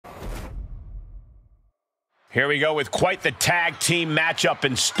Here we go with quite the tag team matchup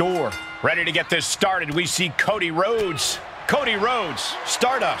in store. Ready to get this started, we see Cody Rhodes. Cody Rhodes,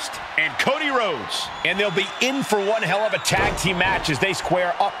 Stardust, and Cody Rhodes. And they'll be in for one hell of a tag team match as they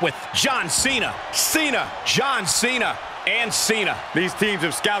square up with John Cena, John Cena, and Cena. These teams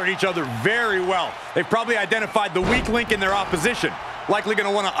have scouted each other very well. They've probably identified the weak link in their opposition. Likely going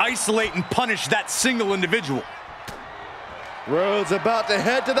to want to isolate and punish that single individual. Rhodes about to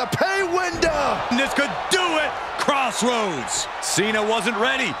head to the pay window. This could do it. Crossroads. Cena wasn't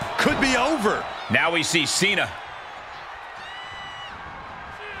ready. Could be over. Now we see Cena.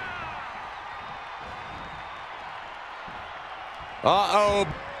 Uh-oh.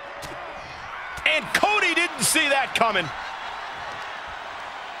 And Cody didn't see that coming.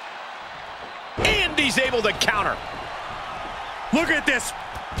 And he's able to counter. Look at this.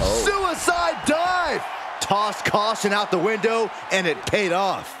 Suicide dive. Tossed caution out the window, and it paid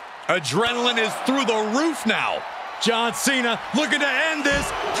off. Adrenaline is through the roof now. John Cena looking to end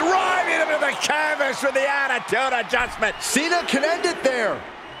this. Driving him to the canvas with the attitude adjustment. Cena can end it there.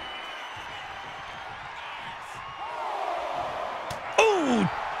 Ooh.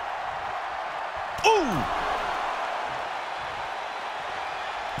 Ooh.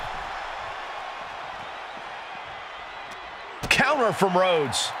 Counter from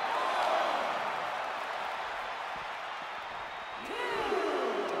Rhodes.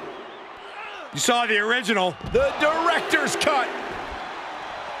 You saw the original. The director's cut.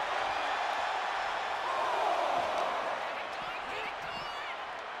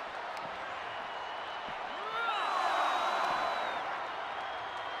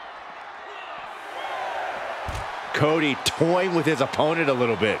 Cody toying with his opponent a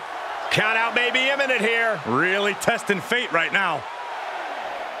little bit. Count out may be imminent here. Really testing fate right now.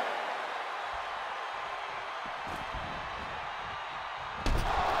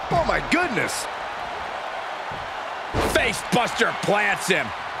 Oh my goodness. Face buster plants him.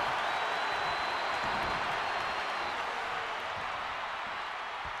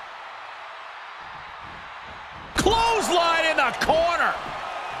 Clothesline in the corner.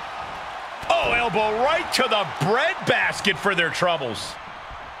 Oh, elbow right to the breadbasket for their troubles.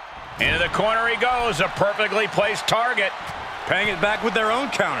 Into the corner he goes, a perfectly placed target. Paying it back with their own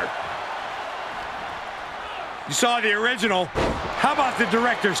counter. You saw the original. How about the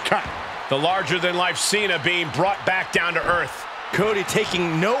director's cut? The larger-than-life Cena being brought back down to earth. Cody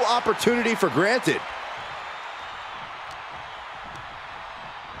taking no opportunity for granted.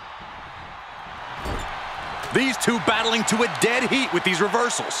 These two battling to a dead heat with these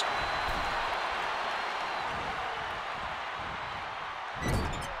reversals.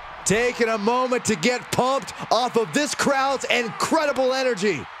 Taking a moment to get pumped off of this crowd's incredible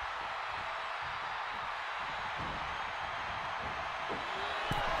energy.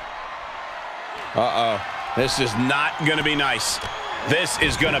 Uh-oh. This is not going to be nice. This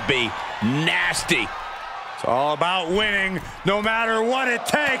is going to be nasty. It's all about winning, no matter what it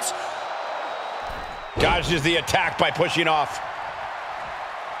takes. Dodges the attack by pushing off.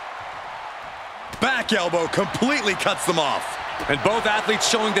 Back elbow completely cuts them off. And both athletes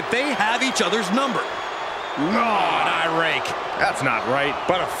showing that they have each other's number. Oh, an eye rake. That's not right,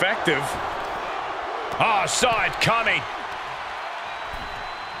 but effective. Oh, saw it coming.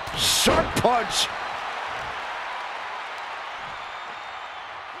 Sharp punch.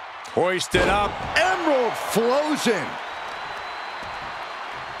 Hoisted up. Emerald Flosion.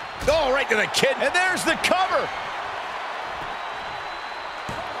 Oh, right to the kid. And there's the cover.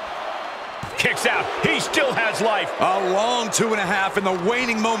 Kicks out. He still has life. A long 2.5 in the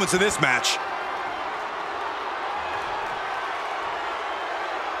waning moments of this match.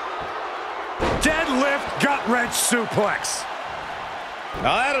 Deadlift gut wrench suplex.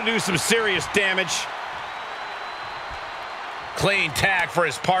 Now that'll do some serious damage. Clean tag for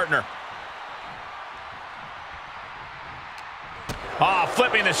his partner. Ah,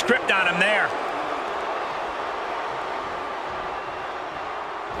 flipping the script on him there.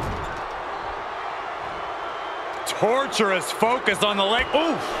 Torturous focus on the leg.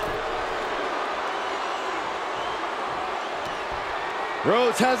 Ooh.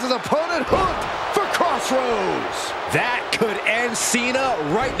 Rhodes has his opponent hooked for Crossroads. That could end Cena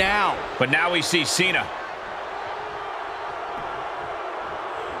right now. But now we see Cena.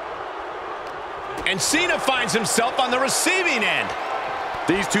 And Cena finds himself on the receiving end.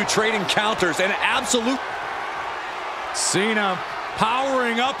 These two trading counters and absolute. Cena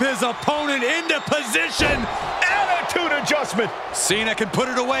powering up his opponent into position. Attitude adjustment. Cena can put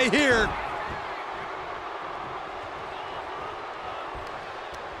it away here.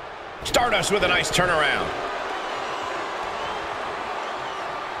 Stardust with a nice turnaround.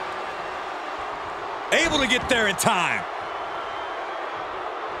 able to get there in time.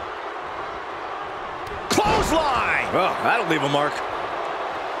 Clothesline! Oh, that'll leave a mark.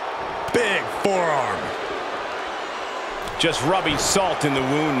 Big forearm. Just rubbing salt in the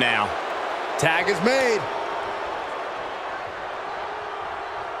wound now. Tag is made.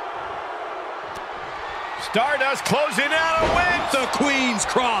 Stardust closing out a win. The Queen's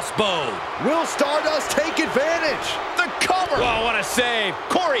crossbow. Will Stardust take advantage? The cover. Oh, what a save.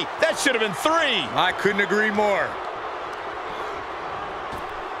 Corey, that should have been 3. I couldn't agree more.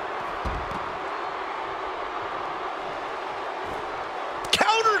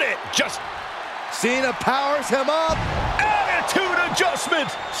 Countered it. Just Cena powers him up. attitude adjustment.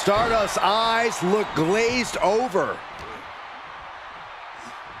 Stardust's eyes look glazed over.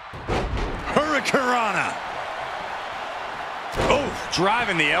 Hurricanrana. Oh,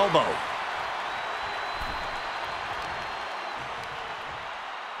 driving the elbow.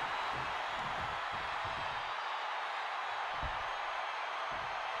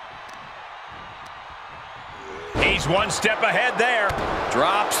 He's one step ahead there.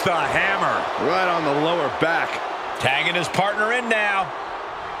 Drops the hammer. Right on the lower back. Tagging his partner in now.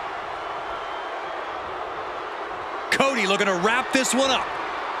 Cody looking to wrap this one up.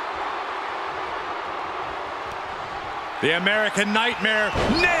 The American Nightmare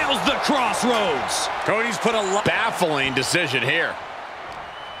nails the crossroads. Cody's put a lot. Baffling decision here.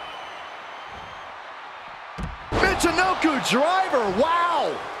 Michinoku driver,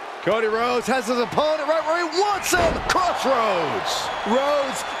 wow! Cody Rhodes has his opponent right where he wants him. Crossroads.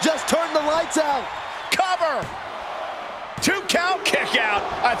 Rhodes just turned the lights out. Cover. 2 count, kick out.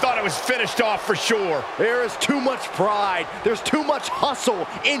 I thought it was finished off for sure. There is too much pride. There's too much hustle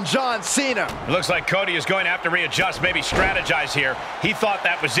in John Cena. It looks like Cody is going to have to readjust, maybe strategize here. He thought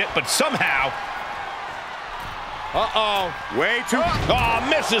that was it, but somehow... Way too... Oh,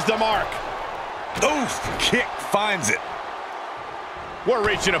 misses the mark. Oof, kick finds it. We're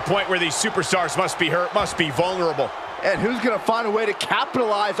reaching a point where these superstars must be hurt, must be vulnerable. And who's going to find a way to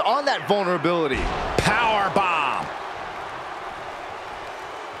capitalize on that vulnerability? Power bomb.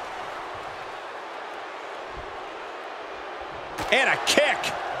 And a kick.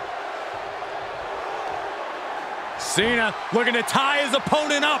 Cena looking to tie his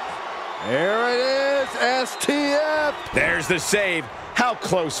opponent up. There it is, STF. There's the save. How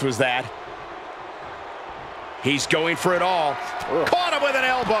close was that? He's going for it all. Ugh. Caught him with an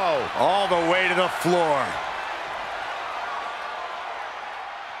elbow. All the way to the floor.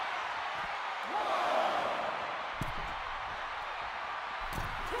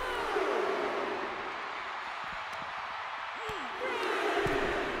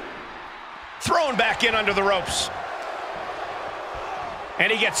 Thrown back in under the ropes.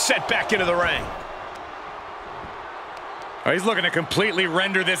 And he gets set back into the ring. Oh, he's looking to completely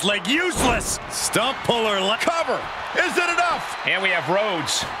render this leg useless. Stump puller. Cover. Is it enough? And we have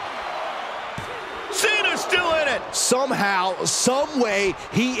Rhodes. Cena's still in it. Somehow, some way,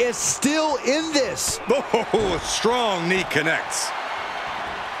 he is still in this. Oh, strong knee connects.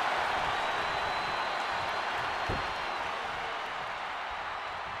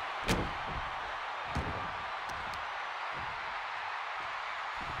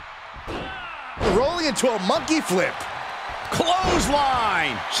 Rolling into a monkey flip.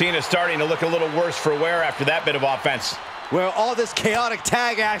 Clothesline. Cena's starting to look a little worse for wear after that bit of offense. Well, all this chaotic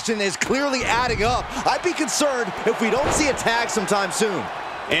tag action is clearly adding up. I'd be concerned if we don't see a tag sometime soon.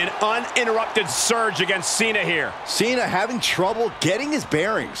 An uninterrupted surge against Cena here. Cena having trouble getting his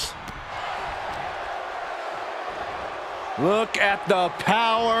bearings. Look at the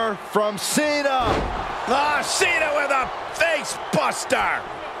power from Cena. Ah, Cena with a face buster.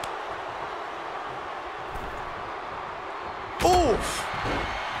 Oof.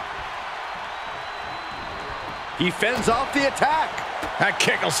 He fends off the attack. That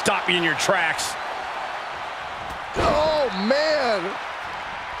kick will stop you in your tracks. Oh, man.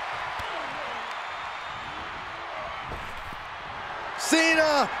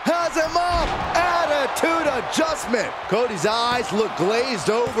 Cena has him up. Attitude adjustment. Cody's eyes look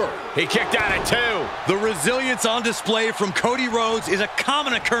glazed over. He kicked out at 2. The resilience on display from Cody Rhodes is a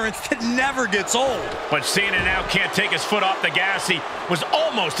common occurrence that never gets old. But Cena now can't take his foot off the gas. He was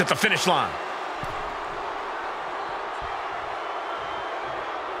almost at the finish line.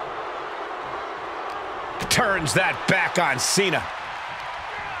 Turns that back on Cena.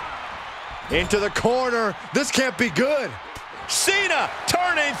 Into the corner. This can't be good. Cena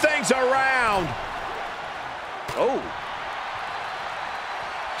turning things around. Oh.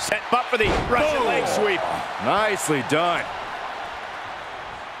 Set up for the Russian leg sweep. Nicely done.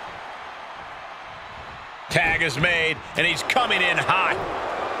 Tag is made, and he's coming in hot.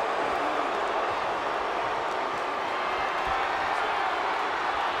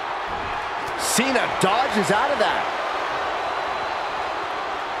 Cena dodges out of that.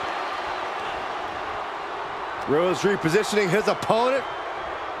 Rhodes repositioning his opponent.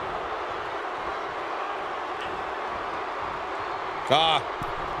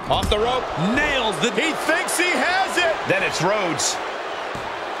 Off the rope. Nails the... He thinks he has it. Then it's Rhodes.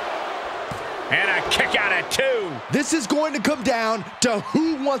 And a kick out at 2. This is going to come down to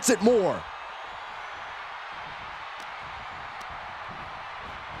who wants it more.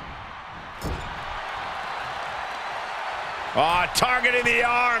 Targeting the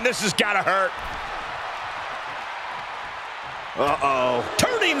arm. This has got to hurt. Uh-oh.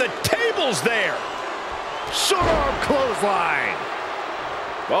 Turning the tables there. Short arm clothesline.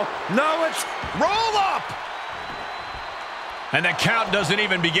 Well, no, it's roll up. And the count doesn't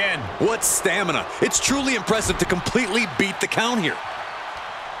even begin. What stamina. It's truly impressive to completely beat the count here.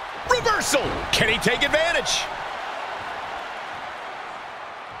 Reversal. Can he take advantage?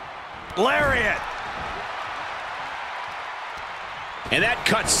 Lariat. And that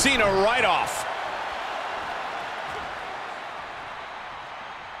cuts Cena right off.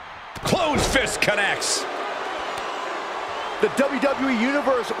 Closed fist connects. The WWE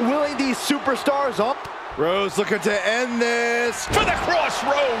Universe willing these superstars up. Rhodes looking to end this. For the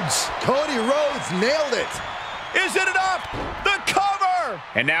crossroads. Cody Rhodes nailed it. Is it enough? The cover.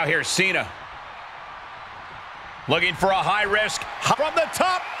 And now here's Cena. Looking for a high risk. From the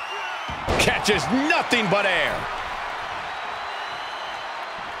top. Catches nothing but air.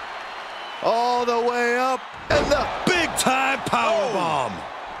 All the way up. And the Big time powerbomb.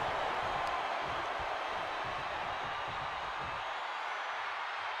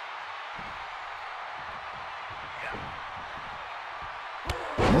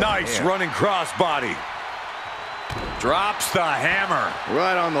 Nice running crossbody. Drops the hammer.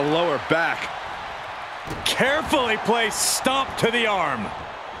 right on the lower back. Carefully placed stomp to the arm.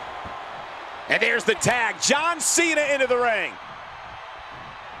 And there's the tag. John Cena into the ring.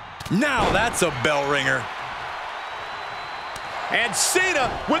 Now that's a bell ringer. And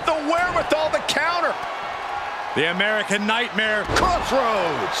Cena with the wherewithal to counter. The American Nightmare.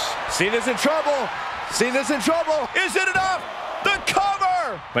 Crossroads. Cena's in trouble. Cena's in trouble. Is it enough? The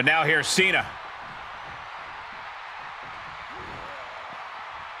cover. But now here's Cena.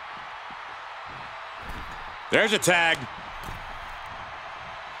 There's a tag.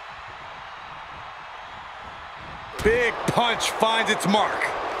 Big punch finds its mark.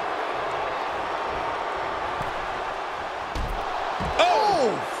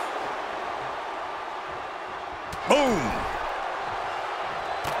 Oh! Boom.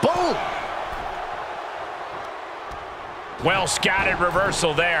 Boom! Well scouted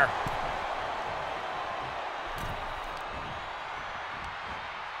reversal there.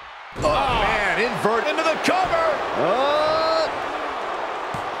 Oh, man, invert Into the cover.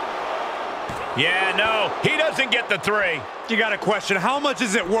 Yeah, no, he doesn't get the 3. You got a question. How much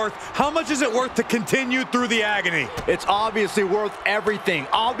is it worth? How much is it worth to continue through the agony? It's obviously worth everything.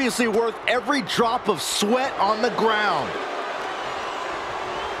 Obviously worth every drop of sweat on the ground.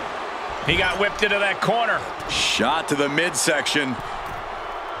 He got whipped into that corner. Shot to the midsection.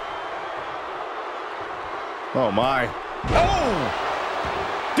 Oh, my. Oh!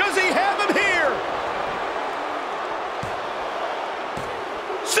 Does he have him here?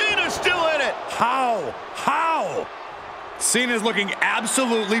 Cena's still in it. How? How? Cena's looking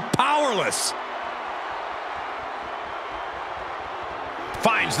absolutely powerless.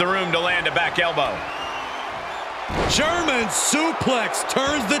 Finds the room to land a back elbow. German suplex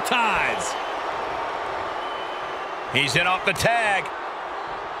turns the tides. He's in off the tag.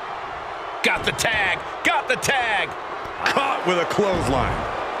 Got the tag. Got the tag. Caught with a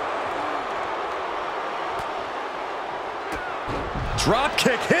clothesline. Drop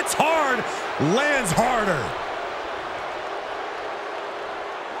kick hits hard, lands harder.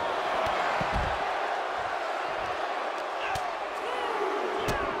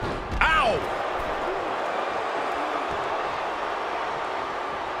 Ow!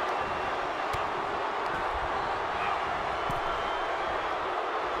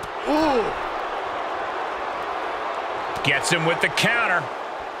 Ooh! Gets him with the counter.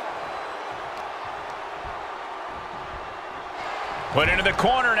 Put into the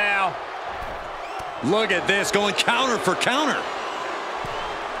corner now. Look at this, going counter for counter.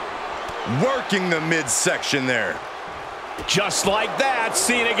 Working the midsection there. Just like that,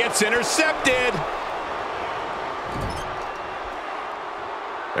 Cena gets intercepted.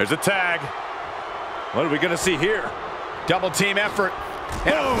 There's a tag. What are we gonna see here? Double team effort.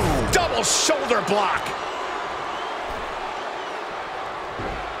 And a double shoulder block.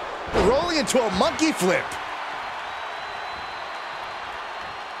 Rolling into a monkey flip.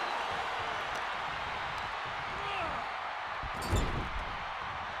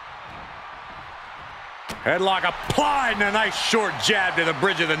 Headlock applied and a nice short jab to the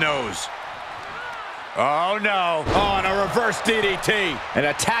bridge of the nose. Oh, no. Oh, and a reverse DDT. And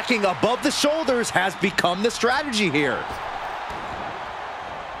attacking above the shoulders has become the strategy here.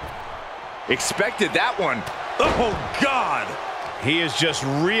 Expected that one. Oh, God. He is just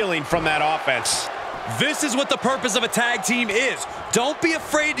reeling from that offense. This is what the purpose of a tag team is. Don't be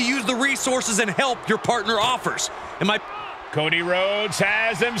afraid to use the resources and help your partner offers. Cody Rhodes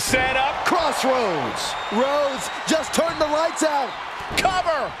has him set up. Crossroads. Rhodes just turned the lights out.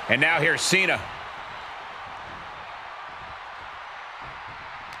 Cover. And now here's Cena.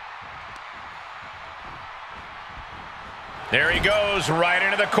 There he goes, right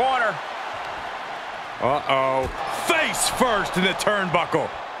into the corner. Uh-oh. Face first in the turnbuckle.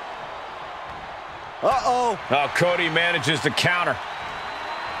 Uh-oh. Oh, Cody manages to counter.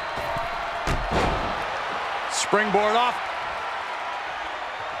 Springboard off.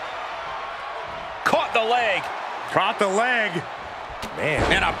 Caught the leg. Caught the leg. Man.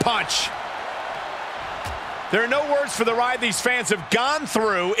 And a punch. There are no words for the ride these fans have gone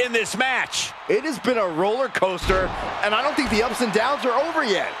through in this match. It has been a roller coaster, and I don't think the ups and downs are over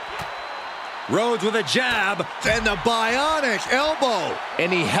yet. Rhodes with a jab and the bionic elbow.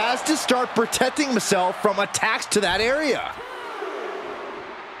 And he has to start protecting himself from attacks to that area.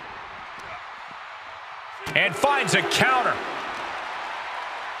 And finds a counter.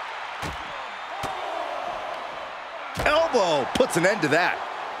 Elbow puts an end to that.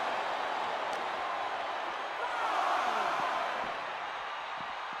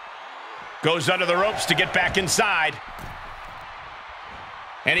 Goes under the ropes to get back inside.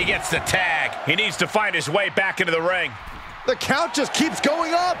 And he gets the tag. He needs to find his way back into the ring. The count just keeps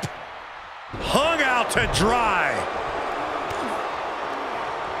going up. Hung out to dry.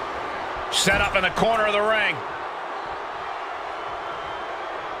 Set up in the corner of the ring.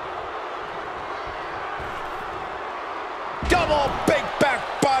 Double big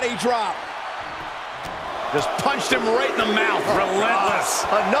back body drop. Just punched him right in the mouth. Relentless.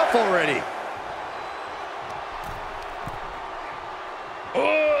 Enough already.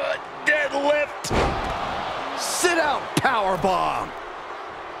 Deadlift. Sit out powerbomb.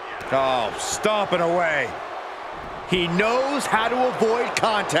 Oh, stomping away. He knows how to avoid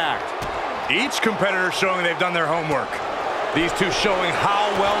contact. Each competitor showing they've done their homework. These two showing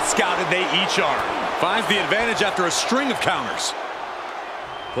how well scouted they each are. Finds the advantage after a string of counters.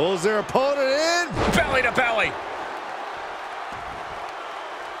 Pulls their opponent in. Belly to belly.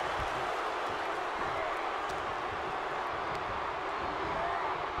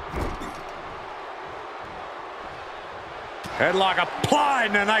 Headlock applied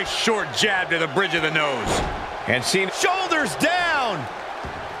and a nice short jab to the bridge of the nose. And Cena, shoulders down.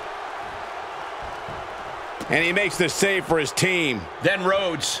 And he makes the save for his team. Then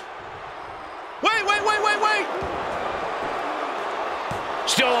Rhodes. Wait.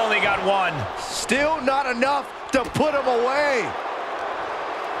 Still only got one. Still not enough to put him away.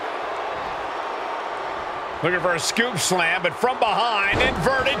 Looking for a scoop slam, but from behind,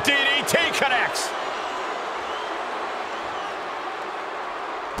 inverted DDT connects.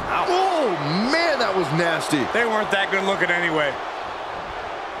 Ow. Oh, man, that was nasty. They weren't that good looking anyway.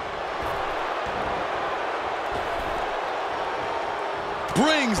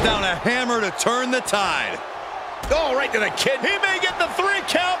 Brings down a hammer to turn the tide. Oh, right to the kid. He may get the 3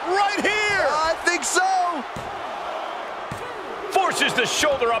 count right here. I think so. Forces the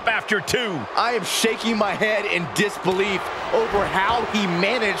shoulder up after 2. I am shaking my head in disbelief over how he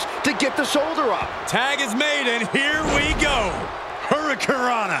managed to get the shoulder up. Tag is made, and here we go.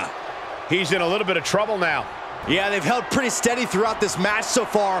 Hurricanrana. He's in a little bit of trouble now. Yeah, they've held pretty steady throughout this match so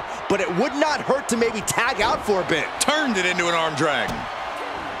far, but it would not hurt to maybe tag out for a bit. Turned it into an arm drag.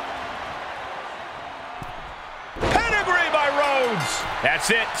 Pedigree by Rhodes. That's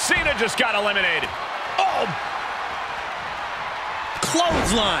it. Cena just got eliminated. Oh!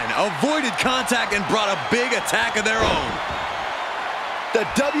 Clothesline. Avoided contact and brought a big attack of their own. The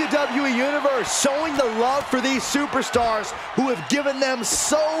WWE Universe showing the love for these superstars who have given them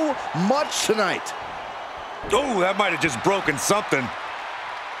so much tonight. Oh, that might have just broken something.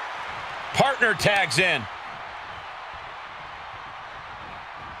 Partner tags in.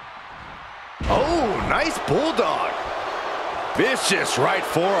 Oh, nice bulldog. Vicious right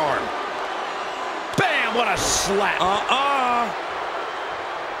forearm. Bam, what a slap.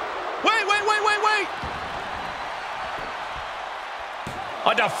 Wait.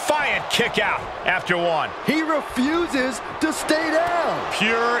 A defiant kick out after 1. He refuses to stay down.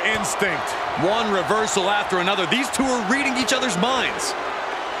 Pure instinct. One reversal after another. These two are reading each other's minds.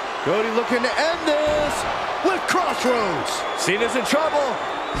 Cody looking to end this with crossroads. Cena's in trouble.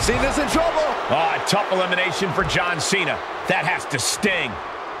 Cena's in trouble. Oh, a tough elimination for John Cena. That has to sting.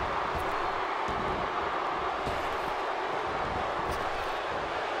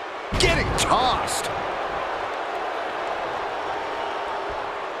 Getting tossed.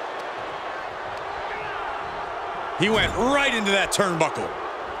 He went right into that turnbuckle.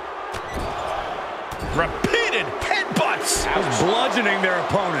 Repeated headbutts. Bludgeoning their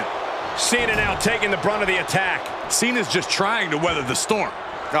opponent. Cena now taking the brunt of the attack. Cena's just trying to weather the storm.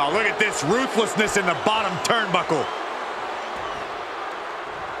 Oh, look at this ruthlessness in the bottom turnbuckle.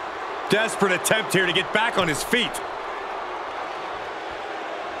 Desperate attempt here to get back on his feet.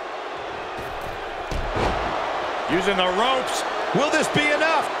 Using the ropes. Will this be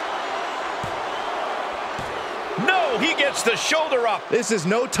enough? No, he gets the shoulder up. This is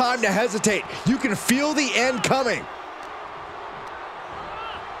no time to hesitate. You can feel the end coming.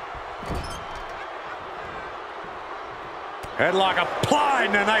 Headlock applied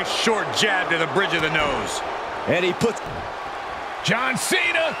and a nice short jab to the bridge of the nose. And he puts John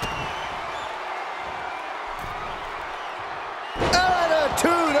Cena.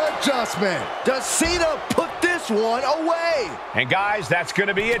 attitude adjustment. Does Cena put this one away? And guys, that's going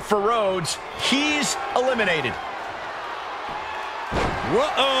to be it for Rhodes. He's eliminated.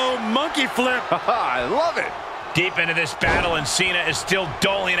 Whoa, monkey flip. I love it. Deep into this battle, and Cena is still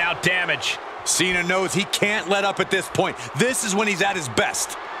doling out damage. Cena knows he can't let up at this point. This is when he's at his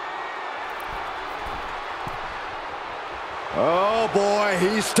best. Oh boy,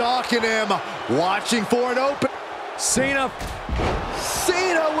 he's stalking him, watching for an open. Cena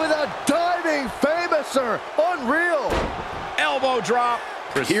with a diving famouser, unreal. Elbow drop.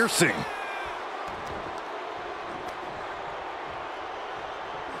 Piercing.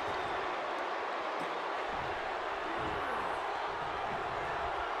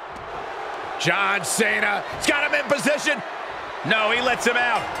 John Cena, he's got him in position. No, he lets him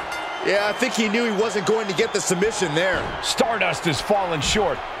out. Yeah, I think he knew he wasn't going to get the submission there. Stardust has fallen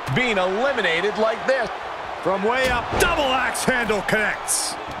short, being eliminated like this. From way up, double axe handle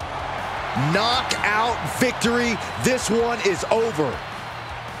connects. Knockout victory. This one is over.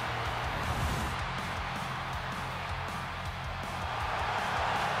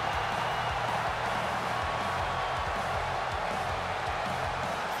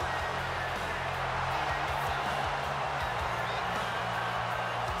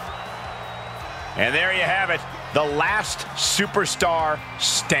 And there you have it, the last superstar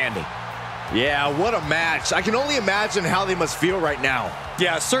standing. Yeah, what a match. I can only imagine how they must feel right now.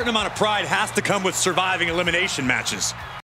 Yeah, a certain amount of pride has to come with surviving elimination matches.